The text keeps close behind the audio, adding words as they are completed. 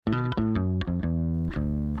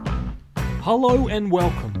Hello and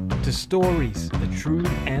welcome to Stories, the True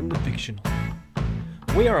and the Fictional.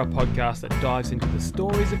 We are a podcast that dives into the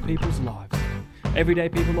stories of people's lives, everyday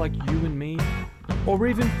people like you and me, or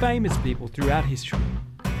even famous people throughout history.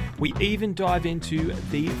 We even dive into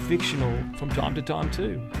the fictional from time to time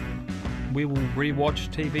too. We will rewatch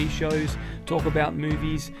TV shows, talk about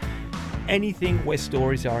movies, anything where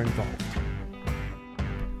stories are involved.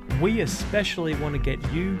 We especially want to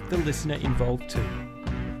get you, the listener, involved too.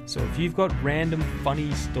 So if you've got random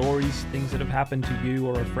funny stories, things that have happened to you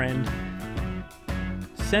or a friend,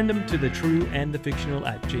 send them to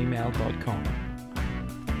thetrueandthefictional@gmail.com.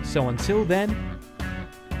 So until then,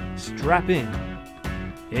 strap in.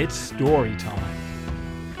 It's story time.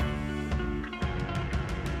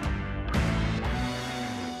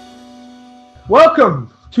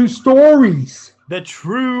 Welcome to Stories, The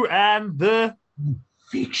True and the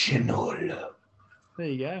Fictional. There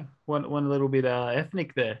you go. One little bit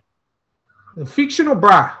ethnic there. The fictional,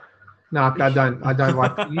 bruh. No, I don't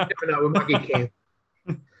like. You never know. We might get canned.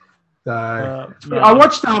 So No. I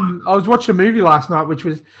watched. I was watching a movie last night, which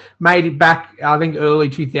was made back, I think, early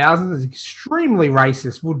 2000s. It's extremely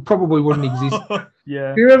racist. Probably wouldn't exist.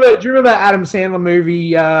 Yeah. Do you remember that Adam Sandler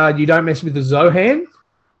movie? You Don't Mess with the Zohan.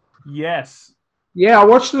 Yes. Yeah, I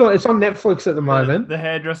watched it. It's on Netflix at the moment. The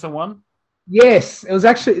hairdresser one. Yes, it was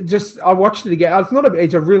actually just. I watched it again.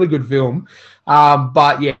 It's a really good film,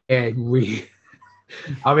 but yeah, I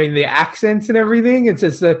mean the accents and everything. It's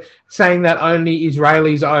just saying that only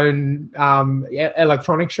Israelis own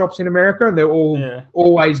electronic shops in America, and they're all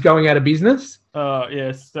always going out of business. Oh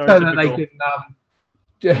yes, so that they can.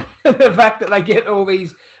 The fact that they get all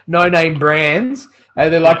these no-name brands,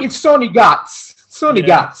 and they're like, it's Sony Guts,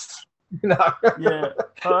 Guts. You know? Yeah.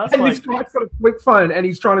 Oh, and this guy's got a flip phone and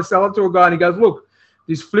he's trying to sell it to a guy and he goes, look,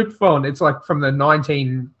 this flip phone, it's like from the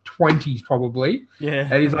 1920s probably. Yeah.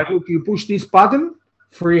 And he's like, look, you push this button,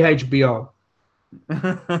 free HBO.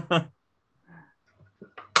 That's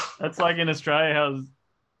like in Australia how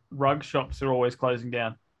rug shops are always closing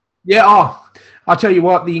down. Yeah, I'll tell you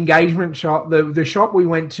what, the engagement shop, the shop we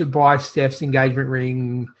went to buy Steph's engagement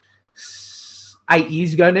ring 8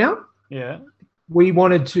 years ago now. Yeah. We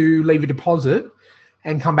wanted to leave a deposit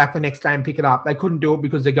and come back the next day and pick it up. They couldn't do it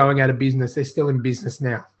because they're going out of business. They're still in business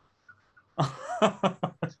now. Yeah.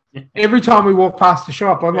 Every time we walk past the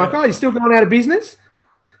shop, I'm like, oh, you're still going out of business?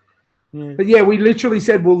 Yeah. But yeah, we literally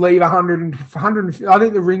said we'll leave 100. I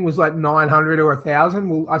think the ring was like 900 or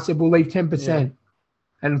 1,000. I said we'll leave 10%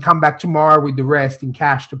 and come back tomorrow with the rest in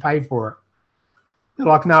cash to pay for it. They're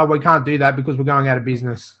like, no, we can't do that because we're going out of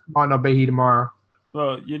business. Might not be here tomorrow.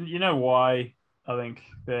 Well, you know why I think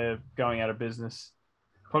they're going out of business?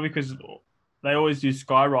 Probably because they always do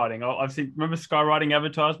skywriting. I've seen, remember skywriting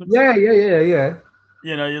advertisements? Yeah. You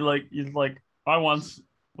know, you're like, I once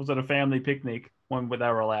was at a family picnic when they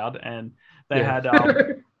were allowed, and they had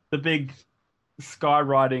the big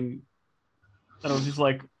skywriting, and it was just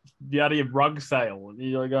like the idea of rug sale, and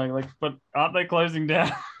you're going like, but aren't they closing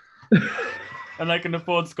down? And they can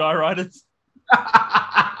afford skywriters.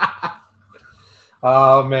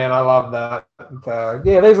 Oh man, I love that.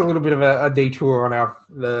 There's a little bit of a detour on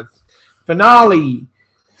the finale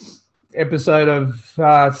episode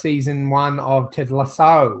of season 1 of Ted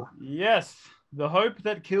Lasso. Yes, the hope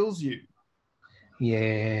that kills you.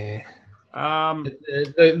 Yeah. Um,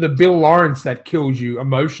 the Bill Lawrence that kills you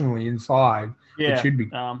emotionally inside. Yeah. It should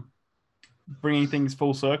be. Bringing things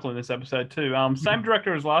full circle in this episode too. Same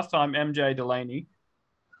director as last time, MJ Delaney.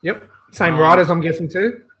 Yep. Same writers, I'm guessing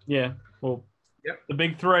too. Yeah. Well. Yep. The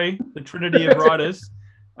big three, the trinity of writers.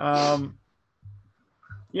 So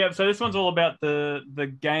this one's all about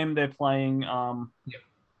the game they're playing.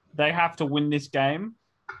 They have to win this game,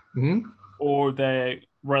 or they're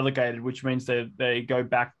relegated, which means they go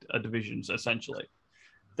back a divisions, essentially.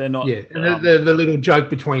 They're not... Yeah, and the little joke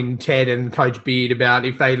between Ted and Coach Beard about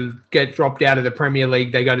if they get dropped out of the Premier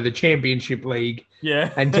League, they go to the Championship League.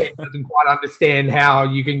 Yeah. And Ted doesn't quite understand how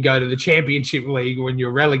you can go to the Championship League when you're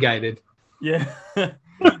relegated. Yeah. Well,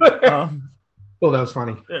 that was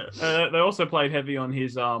funny. Yeah. They also played heavy on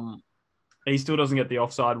his he still doesn't get the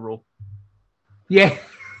offside rule. Yeah.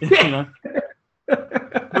 You know?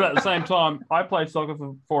 But at the same time, I played soccer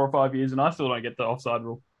for 4 or 5 years and I still don't get the offside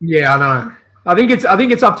rule. Yeah, I know. I think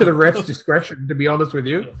it's up to the ref's discretion, to be honest with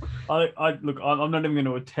you. Yeah. I'm not even going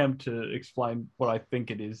to attempt to explain what I think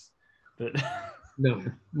it is. But no.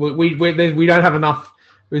 We don't have enough.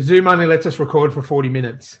 Zoom only lets us record for 40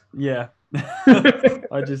 minutes. Yeah. But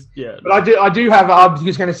I just have. I'm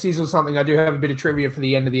just going to sizzle something. I do have a bit of trivia for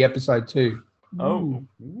the end of the episode too. Oh.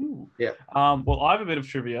 Ooh. Yeah. Well, I have a bit of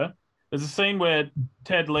trivia. There's a scene where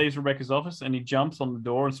Ted leaves Rebecca's office and he jumps on the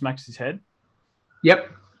door and smacks his head.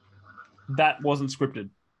 Yep. That wasn't scripted.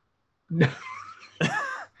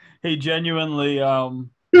 He genuinely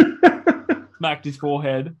smacked his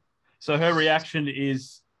forehead. So her reaction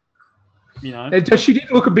is, She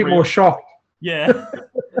did look a bit more shocked. Yeah.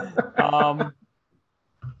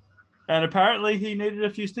 And apparently he needed a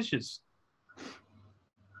few stitches.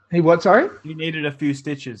 He what, sorry? He needed a few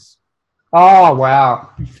stitches. Oh, wow.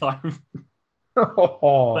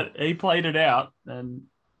 But he played it out. And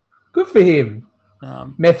good for him.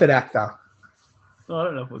 Method actor. I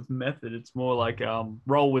don't know if it's method. It's more like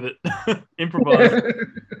roll with it. Improvise.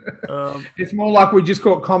 It's more like we just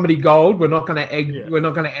caught comedy gold. We're not going to We're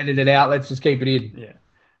not going to edit it out. Let's just keep it in. Yeah.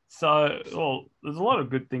 So, there's a lot of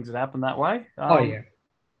good things that happen that way. Yeah.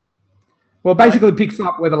 Well, basically it picks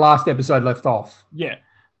up where the last episode left off. Yeah.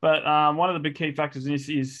 But one of the big key factors in this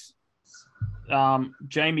is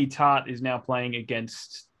Jamie Tart is now playing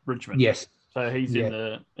against Richmond. Yes. So he's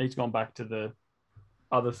he's gone back to the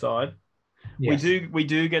other side. Yes. We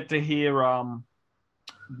do get to hear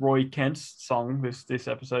Roy Kent's song this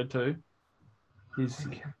episode too. His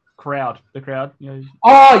crowd.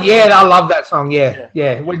 Oh yeah, I love that song. Yeah.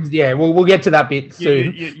 We'll get to that bit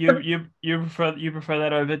soon. You prefer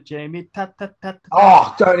that over Jamie?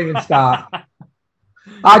 Oh, don't even start.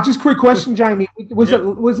 Just quick question, Jamie. Was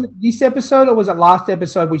it this episode or was it last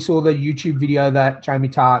episode we saw the YouTube video that Jamie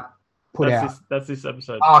Tart put out? That's this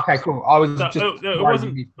episode. Oh, okay, cool. I was it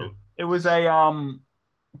wasn't. It was a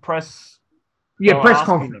press. Yeah, press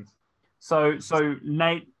conference. So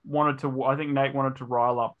Nate wanted to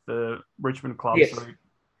rile up the Richmond club. Yes. So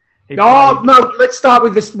no, let's start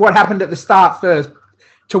with this. What happened at the start first,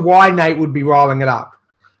 to why Nate would be riling it up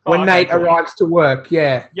when Nate arrives to work.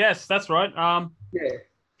 Yeah. Yes, that's right. Yeah.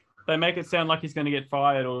 They make it sound like he's going to get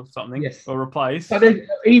fired or something, or replaced. So then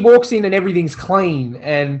he walks in and everything's clean,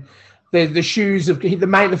 and the shoes of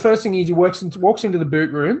the first thing is he walks into the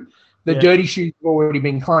boot room. The dirty shoes have already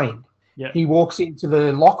been cleaned. Yeah. He walks into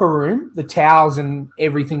the locker room. The towels and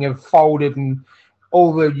everything have folded, and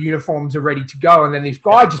all the uniforms are ready to go. And then this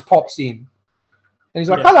guy just pops in, and he's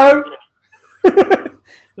like, "Hello,"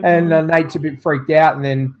 and Nate's a bit freaked out. And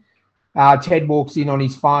then Ted walks in on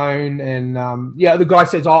his phone, and the guy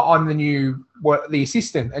says, "I'm the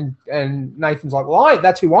assistant," and Nathan's like, "Well,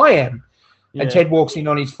 that's who I am." Yeah. And Ted walks in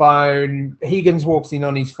on his phone. Higgins walks in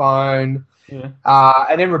on his phone. Yeah.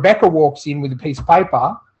 And then Rebecca walks in with a piece of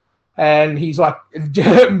paper, and he's like,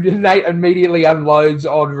 Nate immediately unloads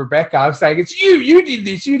on Rebecca, saying, "It's you. You did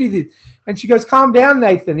this. You did this." And she goes, "Calm down,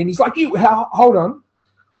 Nathan." And he's like, hold on.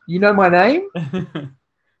 You know my name?"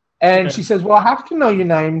 And she says, "Well, I have to know your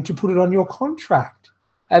name to put it on your contract."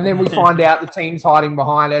 And then we find out the team's hiding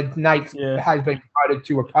behind it. Nate has been promoted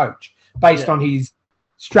to a coach based on his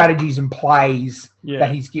strategies and plays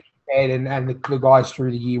that he's given Ted and the guys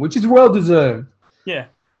through the year, which is well deserved. Yeah.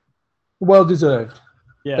 Well deserved.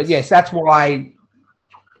 Yes. But yes, that's why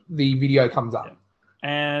the video comes up.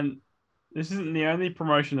 And this isn't the only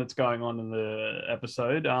promotion that's going on in the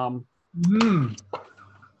episode.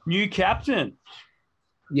 New captain.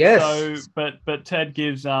 Yes. So, but Ted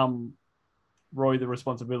gives Roy the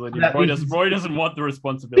responsibility. Roy doesn't want the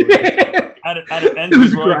responsibility. and it ends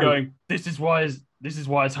with Roy going, "This is why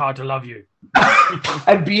it's hard to love you."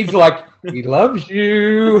 And Beard's like, "He loves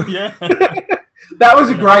you." Yeah. That was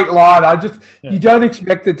a great line. You don't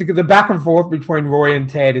expect it to get the back and forth between Roy and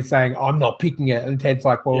Ted is saying, "I'm not picking it," and Ted's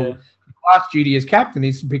like, "Well, your last duty as captain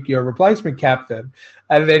is to pick your replacement captain,"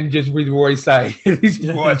 and then just with Roy saying, "This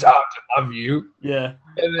is why it's hard to love you." Yeah.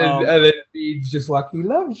 And then Beard's just like, "He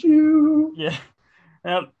loves you." Yeah.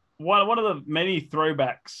 Now, one of the many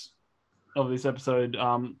throwbacks of this episode.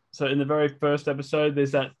 So in the very first episode,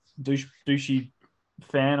 there's that douchey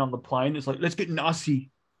fan on the plane. It's like, "Let's get an Aussie."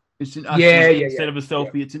 It's an Aussie instead of a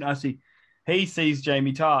selfie. It's an Aussie. He sees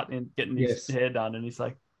Jamie Tart and getting his hair done, and he's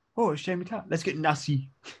like, "Oh, it's Jamie Tart. Let's get an Aussie."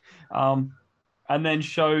 And then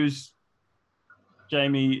shows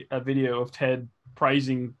Jamie a video of Ted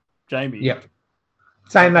praising Jamie. Yep.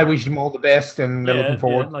 Saying they wish him all the best and they're looking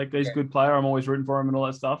forward. Yeah, like, he's a good player. I'm always rooting for him and all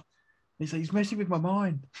that stuff. He's like, "He's messing with my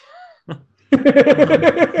mind."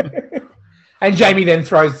 And Jamie then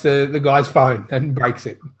throws the guy's phone and breaks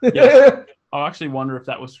it. Yes. I actually wonder if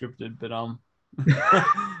that was scripted, but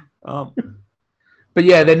But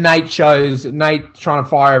yeah, then Nate trying to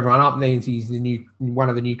fire everyone up. And then he's one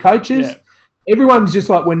of the new coaches. Yeah. Everyone's just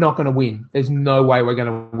like, "We're not going to win. There's no way we're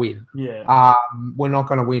going to win. Yeah. We're not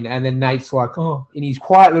going to win." And then Nate's like, in his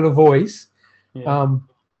quiet little voice,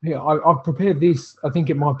 I've prepared this. I think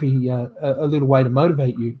it might be a little way to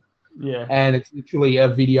motivate you. Yeah. And it's literally a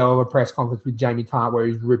video of a press conference with Jamie Tart where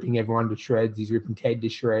he's ripping everyone to shreds. He's ripping Ted to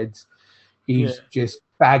shreds. He's just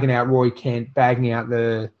bagging out Roy Kent, bagging out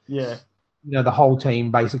the whole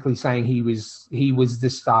team, basically saying he was the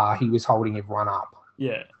star. He was holding everyone up.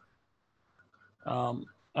 Yeah.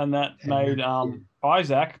 And that made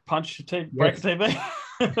Isaac punch the break the TV.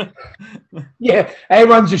 Yeah,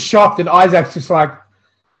 everyone's just shocked, and Isaac's just like,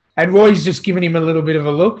 and Roy's just giving him a little bit of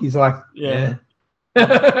a look. He's like, yeah.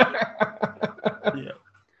 Yeah.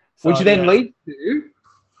 So, which then leads to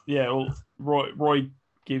Roy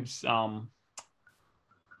gives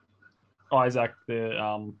Isaac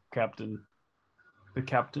the captain. The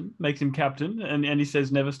captain makes him captain, and he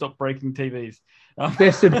says, "Never stop breaking TVs."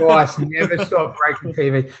 Best advice: never stop breaking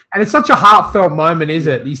TV. And it's such a heartfelt moment, is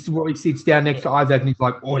it? He sits down next to Isaac, and he's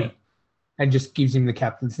like, "Oi," and just gives him the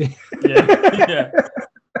captaincy. Yeah.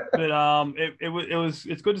 But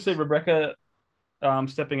it's good to see Rebecca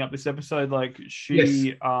stepping up this episode. Like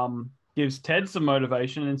she gives Ted some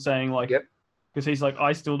motivation and saying like, because he's like,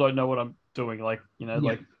 I still don't know what I'm doing. Like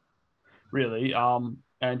like really.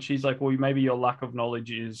 And she's like, well, maybe your lack of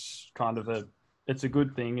knowledge is kind of it's a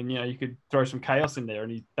good thing. And, you could throw some chaos in there.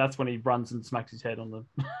 And that's when he runs and smacks his head on the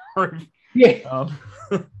roof. Yeah.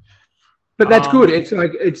 But that's good. It's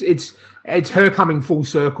like, it's her coming full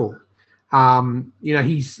circle.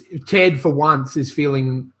 Ted for once is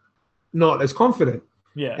feeling not as confident.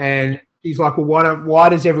 Yeah. And he's like, well, why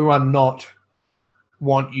does everyone not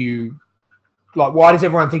want you? Like, why does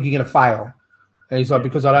everyone think you're going to fail? And he's like,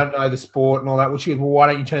 because I don't know the sport and all that. Well, she goes, well, why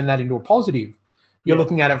don't you turn that into a positive? You're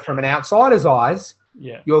looking at it from an outsider's eyes.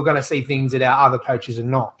 Yeah. You're going to see things that our other coaches are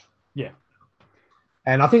not. Yeah.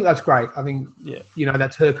 And I think that's great. I think,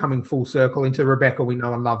 that's her coming full circle into Rebecca we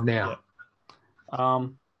know and love now.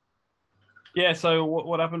 Yeah. So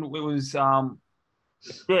what happened? It was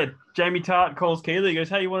good. Jamie Tart calls Keely. He goes,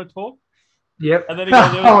 hey, you want to talk? Yep. And then he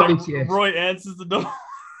goes, Roy answers the door.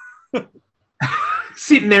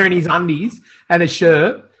 Sitting there in his undies and a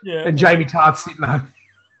shirt, and Jamie Tart's sitting there.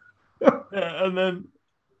 And then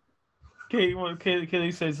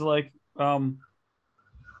Keely says, like,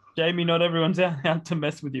 Jamie, not everyone's out to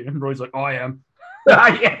mess with you. And Roy's like, I am.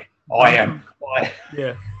 I am.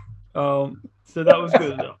 Yeah. So that was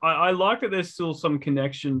good. I like that there's still some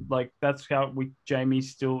connection. Like, that's how Jamie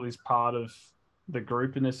still is part of the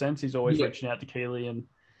group in a sense. He's always reaching out to Keely and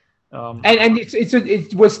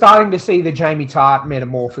we're starting to see the Jamie Tart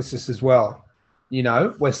metamorphosis as well.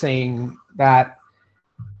 We're seeing that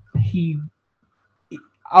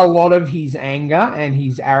a lot of his anger and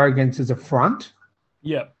his arrogance is a front.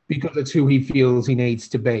 Yeah. Because it's who he feels he needs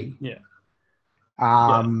to be. Yeah.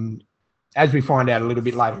 As we find out a little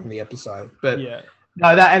bit later in the episode. But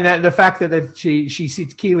the fact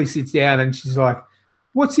that Keely sits down and she's like,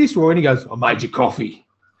 what's this, Roy? And he goes, I made you coffee.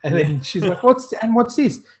 And then she's like, what's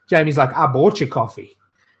this? Jamie's like, I bought you coffee.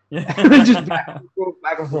 Yeah. And then just back and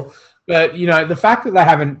forth. But, the fact that they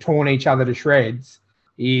haven't torn each other to shreds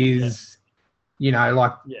is,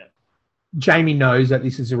 Jamie knows that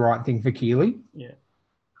this is the right thing for Keely. Yeah.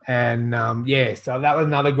 And, so that was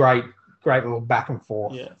another great little back and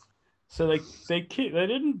forth. Yeah. So they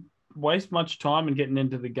didn't waste much time in getting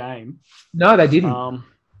into the game. No, they didn't.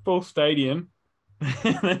 Full stadium.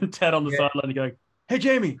 And then Ted on the sideline going, hey,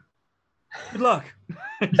 Jamie, good luck.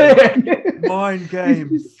 Mind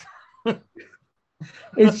games.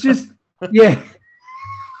 It's just,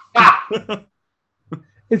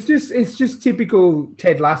 It's just typical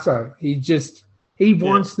Ted Lasso. He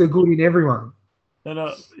wants the good in everyone. And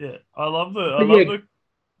I love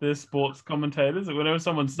the sports commentators. Whenever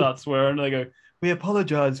someone starts swearing, they go, we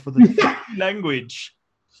apologize for the language.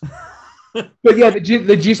 But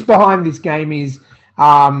the gist behind this game is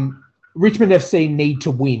Richmond FC need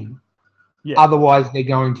to win. Yeah. Otherwise, they're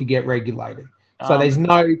going to get regulated. So there's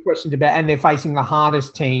no questions about, and they're facing the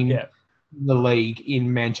hardest team in the league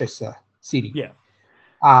in Manchester City. Yeah.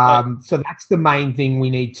 So that's the main thing we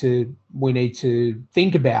need to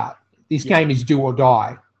think about. This game is do or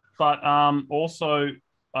die. But also,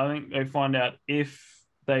 I think they find out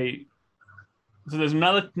so there's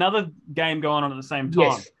another game going on at the same time.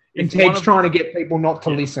 Yes. And Ted's trying to get people not to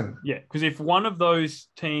listen. Yeah, because if one of those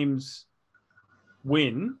teams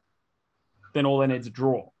win, then all they need is a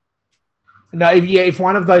draw. No, if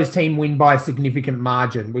one of those teams win by a significant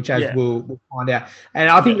margin, which we'll find out. And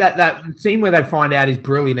I think that scene where they find out is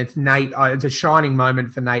brilliant. It's Nate. It's a shining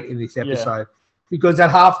moment for Nate in this episode because at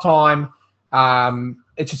halftime,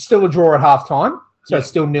 it's still a draw at halftime. So it's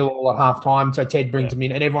still 0-0 at halftime. So Ted brings him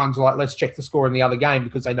in and everyone's like, let's check the score in the other game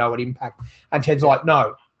because they know what impact. And Ted's like,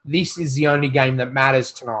 no, this is the only game that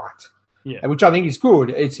matters tonight. Yeah. Which I think is good.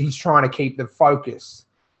 He's trying to keep the focus.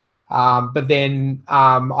 But then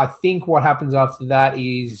I think what happens after that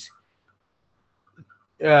is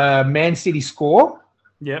Man City score,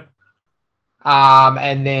 Yep.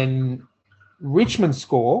 and then Richmond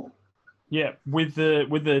score Yeah. With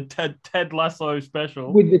the Ted Lasso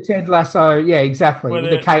special. with the Ted Lasso. Yeah, exactly. Where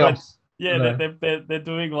With the chaos. they're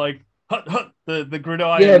doing like hut the Yeah,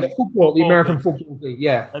 gridiron. the football, the American thing. football thing.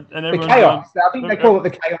 Yeah, And the everyone's chaos. going, I think they call it the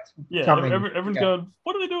chaos. yeah, something. everyone's Yeah. going,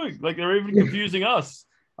 what are they doing? Like they're even confusing us.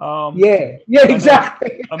 Yeah, and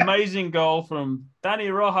exactly. Amazing goal from Danny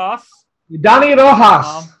Rojas. Dani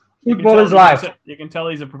Rojas, footballer's life. You can tell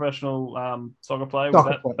he's a professional soccer player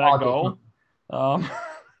Soccer with player. that goal.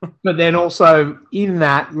 But then also in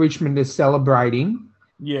that, Richmond is celebrating.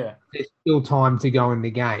 Yeah. There's still time to go in the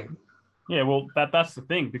game. Yeah, well, that's the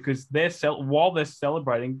thing because while they're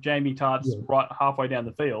celebrating, Jamie Tartt's right halfway down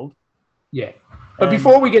the field. Yeah. But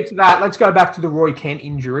before we get to that, let's go back to the Roy Kent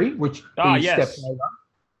injury, which he stepped over.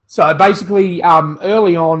 So basically,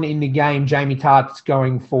 early on in the game, Jamie Tartt's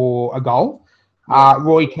going for a goal.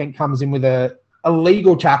 Roy Kent comes in with a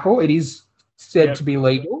legal tackle. It is said to be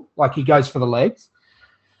legal, like he goes for the legs,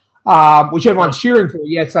 which everyone's cheering for.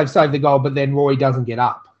 Yes, they've saved the goal, but then Roy doesn't get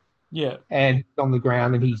up. Yeah. And he's on the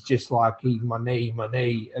ground, and he's just like, my knee.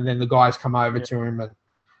 And then the guys come over to him, and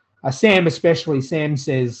Sam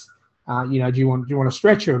says, do you want a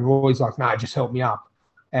stretcher? And Roy's like, no, just help me up.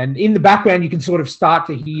 And in the background, you can sort of start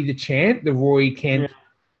to hear the chant, the Roy Kent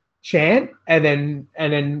chant, and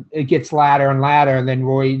then it gets louder and louder, and then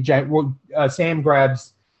Sam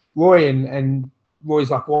grabs Roy, and Roy's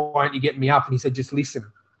like, why aren't you getting me up? And he said, just listen.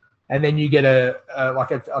 And then you get I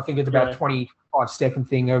think it's about a 25-second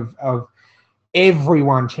thing of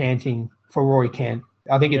everyone chanting for Roy Kent.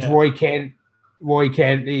 I think it's Roy Kent.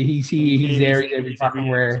 He's here. He's there. He's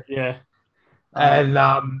everywhere. Yeah. And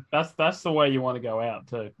that's the way you want to go out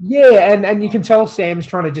too. Yeah, and you can tell Sam's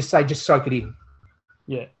trying to just soak it in.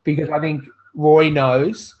 Yeah. Because I think Roy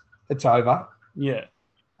knows it's over. Yeah.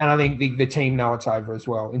 And I think the team know it's over as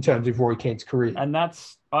well in terms of Roy Kent's career. And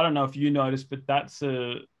that's, I don't know if you noticed, but that's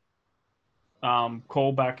a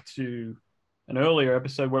callback to an earlier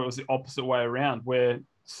episode where it was the opposite way around, where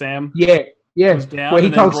Sam was down. Where he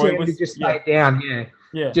told Sam to just stay down,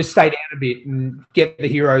 just stay down a bit and get the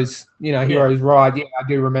heroes ride. Yeah, I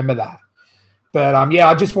do remember that. But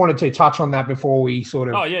I just wanted to touch on that before we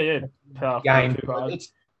sort of game.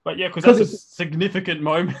 But because that's a significant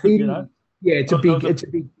moment, you know. Yeah, it's a big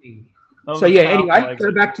thing. So anyway,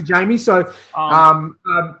 go back to Jamie. So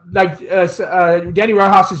Danny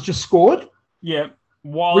Rojas has just scored. Yeah.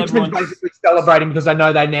 While Richmond's basically celebrating because they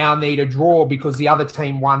know they now need a draw because the other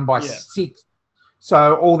team won by 6.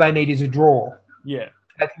 So all they need is a draw. Yeah.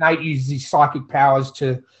 That Nate uses his psychic powers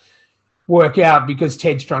to work out because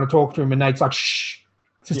Ted's trying to talk to him and Nate's like, shh.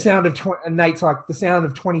 It's the sound of and Nate's like the sound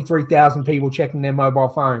of 23,000 people checking their mobile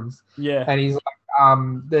phones. Yeah. And he's like,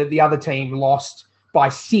 the other team lost by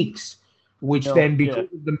 6, which then because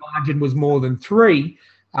the margin was more than 3,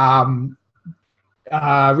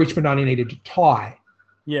 Richmond only needed to tie.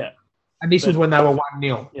 Yeah. And this was when they were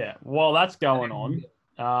 1-0. Yeah. While that's going on,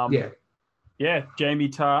 Jamie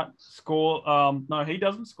Tartt score. No, he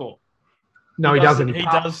doesn't score. No, he doesn't.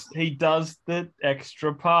 He does the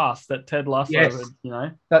extra pass that Ted Lasso had,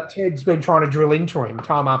 that Ted's been trying to drill into him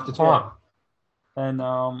time after time.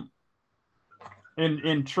 Yeah. And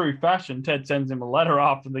in true fashion, Ted sends him a letter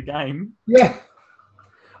after the game. Yeah.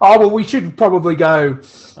 Oh well, we should probably go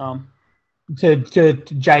to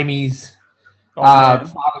Jamie's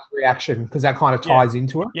father's reaction because that kind of ties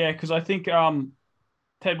into it. Yeah, because I think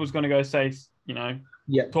Ted was going to go say,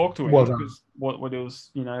 talk to him because what it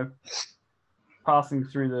was, passing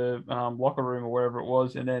through the locker room or wherever it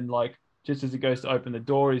was, and then just as he goes to open the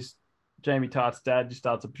door, Jamie Tartt's dad just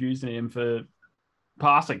starts abusing him for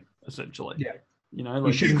passing, essentially. Yeah. You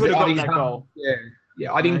could have got that goal. Yeah.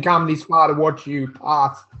 Yeah, I didn't come this far to watch you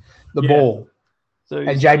pass the ball. So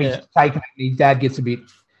and Jamie's taking it, and his dad gets a bit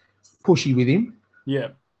pushy with him. Yeah.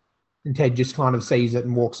 And Ted just kind of sees it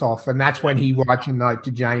and walks off. And that's when he writes a note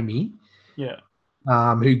to Jamie. Yeah.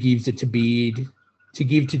 Who gives it to Beard to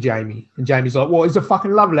give to Jamie. And Jamie's like, well, it's a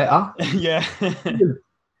fucking love letter. Yeah. And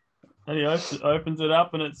he opens it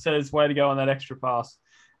up and it says, way to go on that extra pass.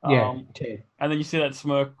 Ted. And then you see that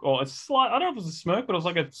smirk, or it's slight. I don't know if it was a smirk, but it was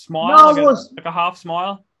like a smile, no, like a half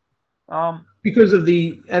smile. Because of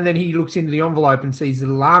and then he looks into the envelope and sees the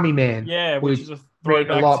little army man. Yeah, which is a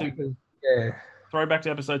throwback throwback to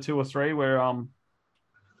episode 2 or 3, where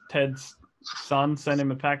Ted's son sent him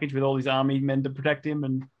a package with all these army men to protect him,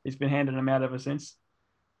 and he's been handing them out ever since.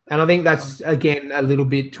 And I think that's again a little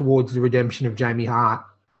bit towards the redemption of Jamie Hart.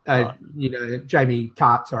 Jamie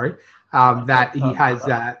Tartt, sorry. That he has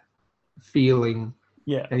that feeling.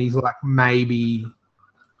 Yeah. And he's like, maybe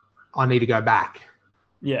I need to go back.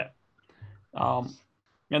 Yeah.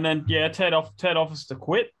 And then Ted offers to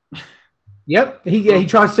quit. Yep. He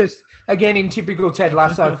tries to, again, in typical Ted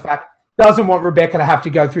Lasso fact, doesn't want Rebecca to have to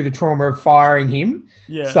go through the trauma of firing him.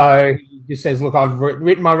 Yeah. So he just says, look, I've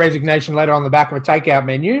written my resignation letter on the back of a takeout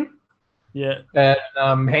menu. Yeah.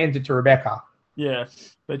 And hands it to Rebecca. Yeah.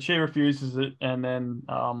 But she refuses it and then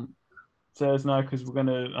says no because we're going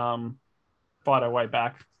to fight our way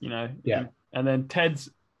back, you know. Yeah. And then Ted's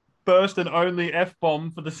first and only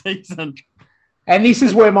F-bomb for the season. And this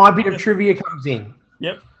is where my bit of trivia comes in.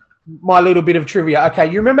 Yep. My little bit of trivia. Okay,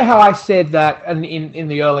 you remember how I said that in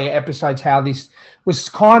the earlier episodes how this was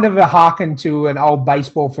kind of a hearken to an old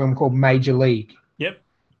baseball film called Major League? Yep.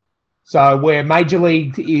 So where Major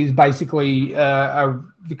League is basically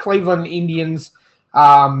the Cleveland Indians,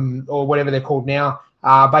 or whatever they're called now.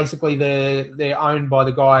 Basically, they're owned by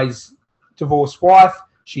the guy's divorced wife.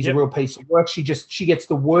 She's a real piece of work. She gets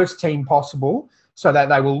the worst team possible so that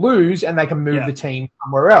they will lose and they can move the team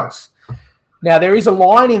somewhere else. Now, there is a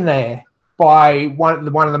line in there by one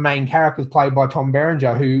of the main characters played by Tom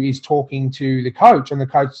Berenger who is talking to the coach, and the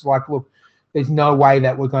coach is like, look, there's no way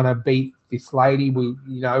that we're going to beat this lady. The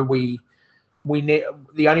only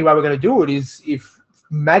way we're going to do it is if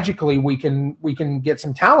magically we can get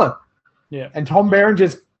some talent. Yeah. And Tom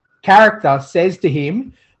Berenger's character says to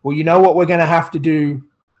him, well, you know what we're going to have to do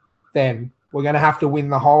then? We're going to have to win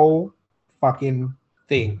the whole fucking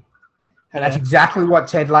thing. And that's exactly what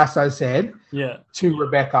Ted Lasso said to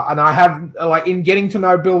Rebecca. And I have, like, in getting to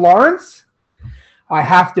know Bill Lawrence, I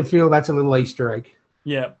have to feel that's a little Easter egg.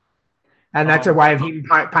 Yeah. And that's a way of him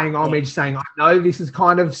paying homage, saying, I know this is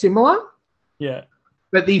kind of similar. Yeah.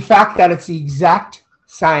 But the fact that it's the exact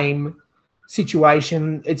same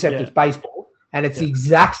situation, except it's baseball, and it's the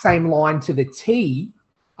exact same line to the T,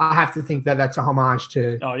 I have to think that that's a homage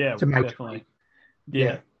to Major League.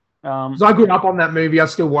 Yeah. So I grew up on that movie. I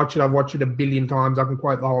still watch it. I've watched it a billion times. I can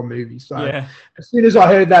quote the whole movie. So as soon as I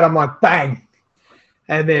heard that, I'm like, bang.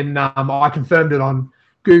 And then I confirmed it on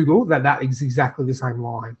Google that is exactly the same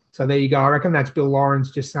line. So there you go. I reckon that's Bill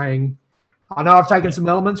Lawrence just saying, I know I've taken some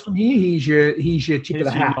elements from here. Here's your tip of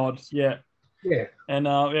the hat. Nod. Yeah. Yeah. And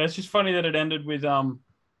it's just funny that it ended with a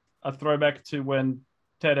throwback to when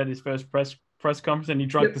Ted had his first press conference and he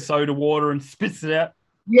drank the soda water and spits it out.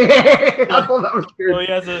 Yeah, I thought that was good. Well, he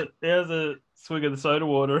has a swig of the soda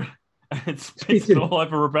water and it spits it all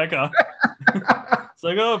over Rebecca. It's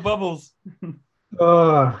like, oh, bubbles.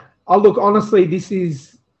 Look, honestly,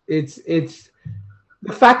 it's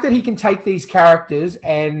the fact that he can take these characters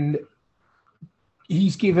and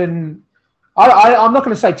he's given. I'm not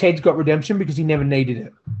going to say Ted's got redemption because he never needed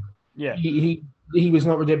it. Yeah, he was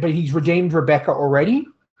not redeemed, but he's redeemed Rebecca already.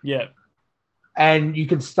 Yeah. And you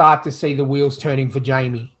can start to see the wheels turning for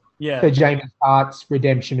Jamie. Yeah. For Jamie Hart's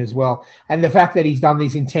redemption as well. And the fact that he's done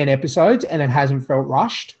this in 10 episodes and it hasn't felt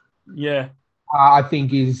rushed. Yeah. I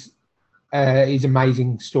think is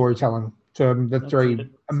amazing storytelling to the three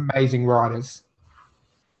amazing writers.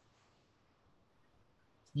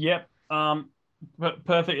 Yep.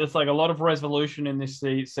 Perfect. It's like a lot of resolution in this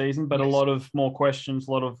season, but a lot of more questions,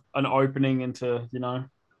 a lot of an opening into,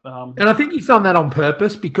 and I think he's done that on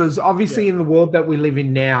purpose because obviously in the world that we live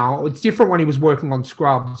in now, it's different when he was working on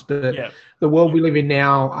Scrubs, but the world we live in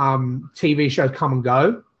now, TV shows come and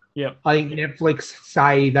go. Yeah. I think Netflix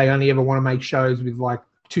say they only ever want to make shows with like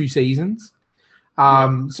 2 seasons.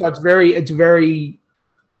 So it's very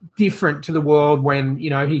different to the world when,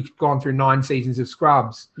 he's gone through 9 seasons of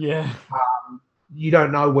Scrubs. Yeah. You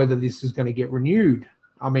don't know whether this is going to get renewed.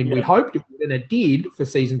 I mean, we hoped it would, and it did for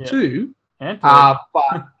season 2.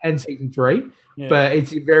 And season 3, but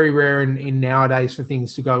it's very rare in nowadays for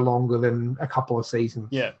things to go longer than a couple of seasons.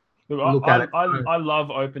 Yeah, I love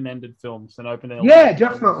open-ended films and open-ended. Yeah,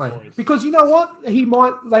 definitely. Stories. Because you know what,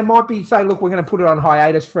 they might be say, look, we're going to put it on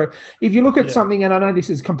hiatus for. If you look at something, and I know this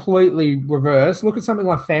is completely reverse. Look at something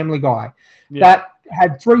like Family Guy, that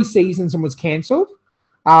had 3 seasons and was cancelled,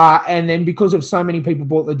 and then because of so many people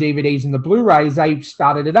bought the DVDs and the Blu-rays, they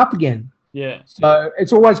started it up again. Yeah. So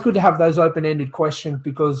it's always good to have those open-ended questions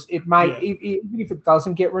because it may, even if it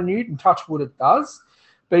doesn't get renewed, and touch wood it does,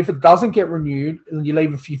 but if it doesn't get renewed and you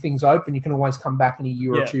leave a few things open, you can always come back in a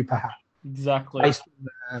year or 2 perhaps. Exactly.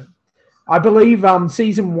 I believe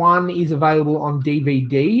season 1 is available on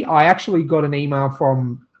DVD. I actually got an email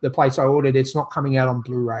from the place I ordered. It's not coming out on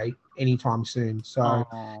Blu-ray anytime soon. So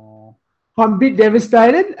I'm a bit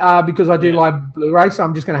devastated because I do like Blu-ray, so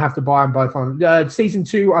I'm just going to have to buy them both on. Season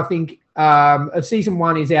 2, I think, season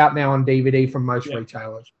 1 is out now on DVD from most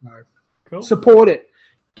retailers. So cool. Support it.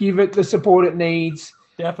 Give it the support it needs.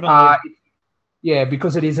 Definitely.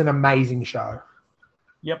 Because it is an amazing show.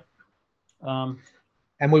 Yep.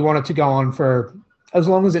 and we want it to go on for as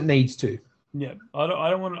long as it needs to. Yeah, I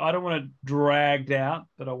don't want it dragged out,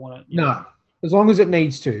 but I want it. No, as long as it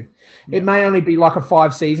needs to. Yeah. It may only be like a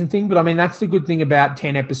 5-season thing, but I mean that's the good thing about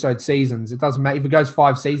 10-episode seasons. It doesn't matter if it goes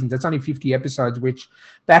 5 seasons. That's only 50 episodes, which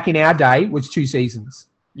back in our day was 2 seasons.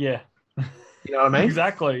 Yeah, you know what I mean?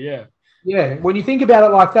 Exactly. Yeah. Yeah. When you think about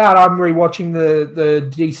it like that, I'm rewatching the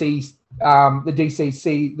DC,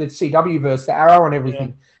 the CW verse, the Arrow, and everything.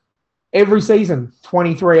 Yeah. Every season,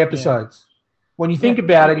 23 episodes. Yeah. When you think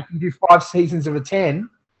about it, if you do 5 seasons of a 10,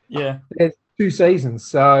 there's 2 seasons.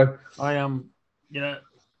 So I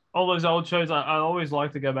all those old shows, I always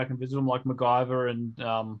like to go back and visit them, like MacGyver and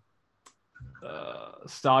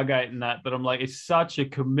Stargate and that. But I'm like, it's such a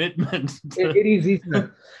commitment. It is, isn't it?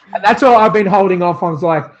 And that's all I've been holding off on. It's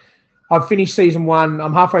like I've finished season 1.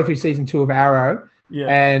 I'm halfway through season 2 of Arrow,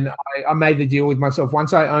 and I made the deal with myself.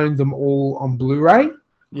 Once I own them all on Blu-ray.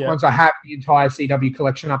 Yeah. Once I have the entire CW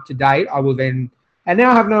collection up to date, I will then, and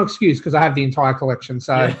now I have no excuse because I have the entire collection.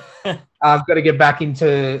 So I've got to get back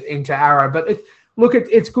into Arrow. But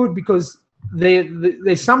it's good because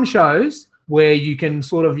there's some shows where you can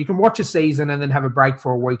watch a season and then have a break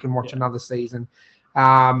for a week and watch another season.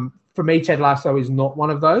 For me, Ted Lasso is not one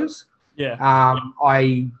of those. Yeah.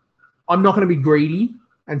 I'm not going to be greedy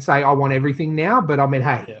and say I want everything now, but I mean,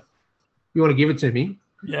 hey, you want to give it to me.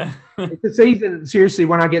 Yeah. It's a season. Seriously,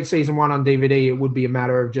 when I get season 1 on DVD, it would be a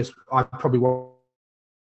matter of just I probably watch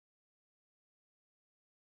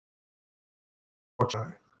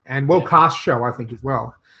and cast show, I think, as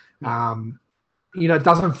well. It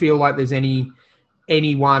doesn't feel like there's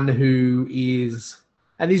anyone who is,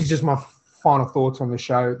 and this is just my final thoughts on the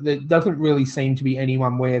show. There doesn't really seem to be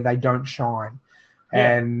anyone where they don't shine.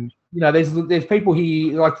 Yeah. And there's people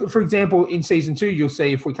here, like for example, in season 2, you'll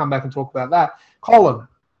see if we come back and talk about that, Colin,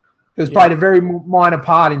 who's played a very minor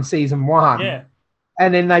part in season 1. Yeah.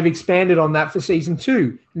 And then they've expanded on that for season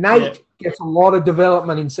 2. Nate gets a lot of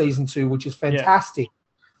development in season 2, which is fantastic.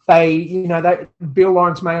 Yeah. Bill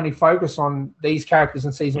Lawrence may only focus on these characters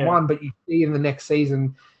in season 1, but you see in the next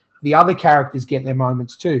season, the other characters get their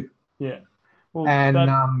moments too. Yeah. Well,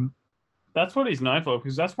 and that's what he's known for,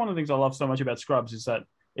 because that's one of the things I love so much about Scrubs is that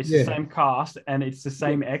it's the same cast and it's the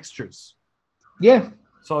same extras. Yeah.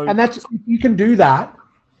 So, and that's, you can do that.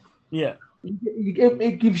 Yeah.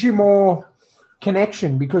 It gives you more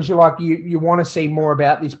connection because you're like, you want to see more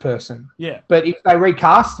about this person. Yeah. But if they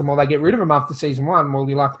recast them or they get rid of them after season 1, well,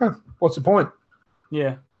 you're like, what's the point?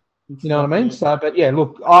 Yeah. You know what I mean? So, but yeah,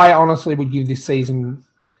 look, I honestly would give this season,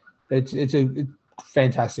 it's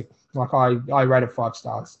fantastic. Like I rate it 5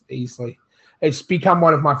 stars easily. It's become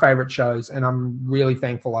one of my favorite shows, and I'm really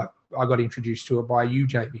thankful I got introduced to it by you,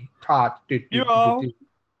 JB. You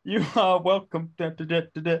are welcome. Welcome.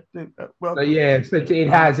 So yeah,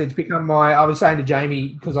 it's become I was saying to Jamie,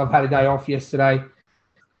 because I've had a day off yesterday,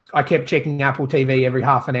 I kept checking Apple TV every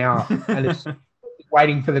half an hour and it's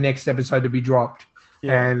waiting for the next episode to be dropped.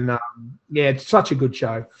 Yeah. And it's such a good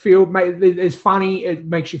show. It's funny. It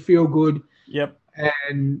makes you feel good. Yep.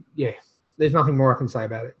 And yeah, there's nothing more I can say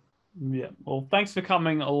about it. Yeah. Well, thanks for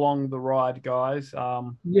coming along the ride, guys.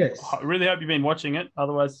 Yes. I really hope you've been watching it.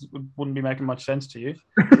 Otherwise, it wouldn't be making much sense to you.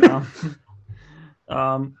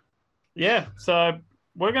 Yeah. So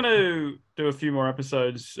we're going to do a few more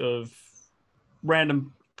episodes of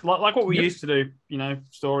random, like what we used to do,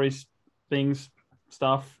 stories, things,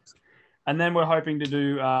 stuff. And then we're hoping to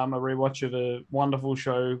do a rewatch of a wonderful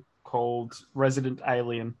show called Resident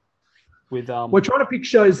Alien. We're trying to pick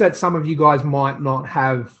shows that some of you guys might not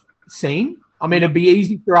have seen. I mean, it'd be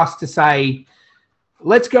easy for us to say,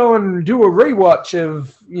 let's go and do a rewatch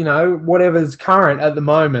of, whatever's current at the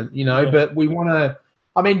moment, but we want to,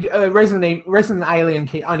 I mean, Resident Alien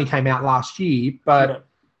only came out last year, but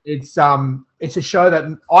it's a show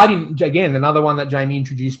that I didn't, again, another one that Jamie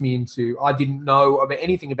introduced me into. I didn't know about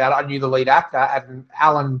anything about it. I knew the lead actor,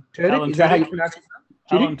 Alan Tudyk. Is that how you pronounce it?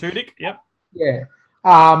 Alan Tudyk, yep. Yeah.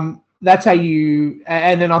 That's how you,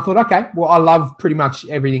 and then I thought, okay, well, I love pretty much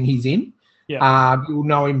everything he's in. Yeah. You'll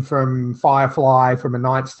know him from Firefly, from A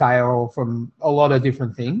Knight's Tale, from a lot of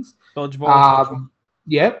different things. Dodgeball.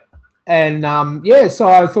 Yep. And so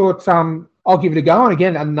I thought I'll give it a go. And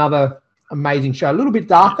again, another amazing show. A little bit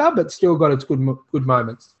darker, but still got its good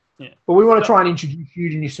moments. Yeah. But we want to try and introduce you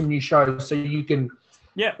to some new shows so you can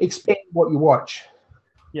expand what you watch.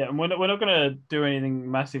 Yeah, and we're not going to do anything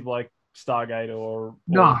massive like Stargate or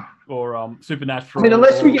Supernatural. I mean,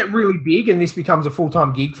 unless we get really big and this becomes a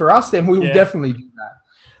full-time gig for us, then we will definitely do that.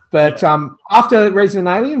 But after Resident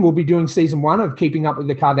Alien, we'll be doing season 1 of Keeping Up with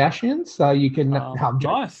the Kardashians, so you can.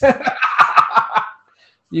 Nice.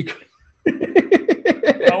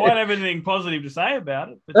 I won't have anything positive to say about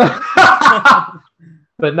it. But,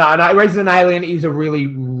 But no, Resident Alien is a really,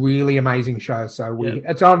 really amazing show. So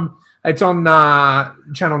it's on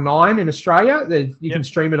Channel 9 in Australia. You can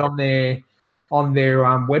stream it on their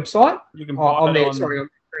website. You can buy it on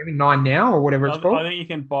streaming 9 Now or whatever it's called. I think you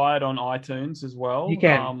can buy it on iTunes as well. You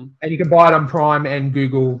can, and you can buy it on Prime and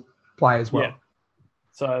Google Play as well. Yeah.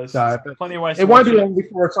 So plenty of ways. It won't be long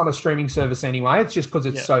before it's on a streaming service anyway. It's just because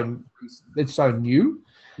it's so new.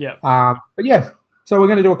 Yeah. But yeah. So we're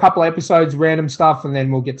going to do a couple of episodes, random stuff, and then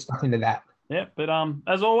we'll get stuck into that. Yeah, but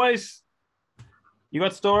as always, you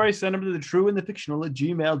got stories, send them to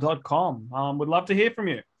thetrueandthefictional@gmail.com. We'd love to hear from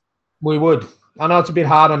you. We would. I know it's a bit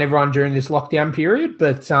hard on everyone during this lockdown period,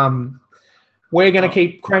 but we're going to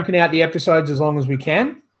keep cranking out the episodes as long as we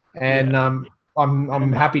can. And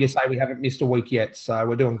I'm happy to say we haven't missed a week yet, so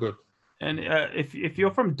we're doing good. And if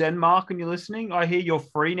you're from Denmark and you're listening, I hear you're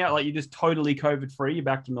free now. Like, you're just totally COVID free. You're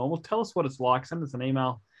back to normal. Tell us what it's like. Send us an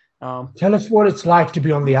email. Tell us what it's like to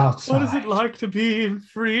be on the outside. What is it like to be in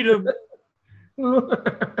freedom?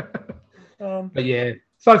 But yeah,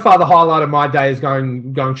 so far the highlight of my day is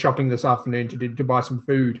going shopping this afternoon to buy some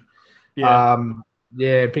food. Yeah.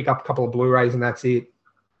 Pick up a couple of Blu-rays and that's it.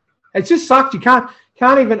 It's just sucked. You can't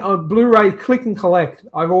even on Blu-ray click and collect.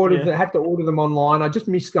 Had to order them online. I just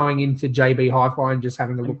miss going into JB Hi-Fi and just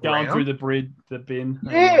having a look going around. through the bin.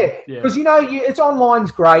 Yeah, because it's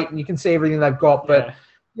online's great and you can see everything they've got, but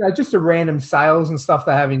just the random sales and stuff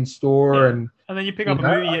they have in store, and then you pick up a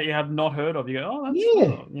movie that you have not heard of. You go, oh, that's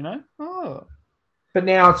cool, oh. But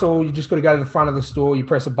now it's all, you just got to go to the front of the store. You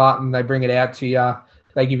press a button, they bring it out to you.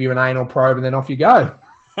 They give you an anal probe, and then off you go.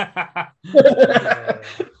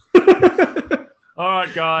 All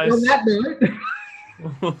right, guys. On that note,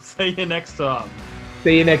 we'll see you next time.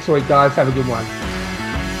 See you next week, guys. Have a good one.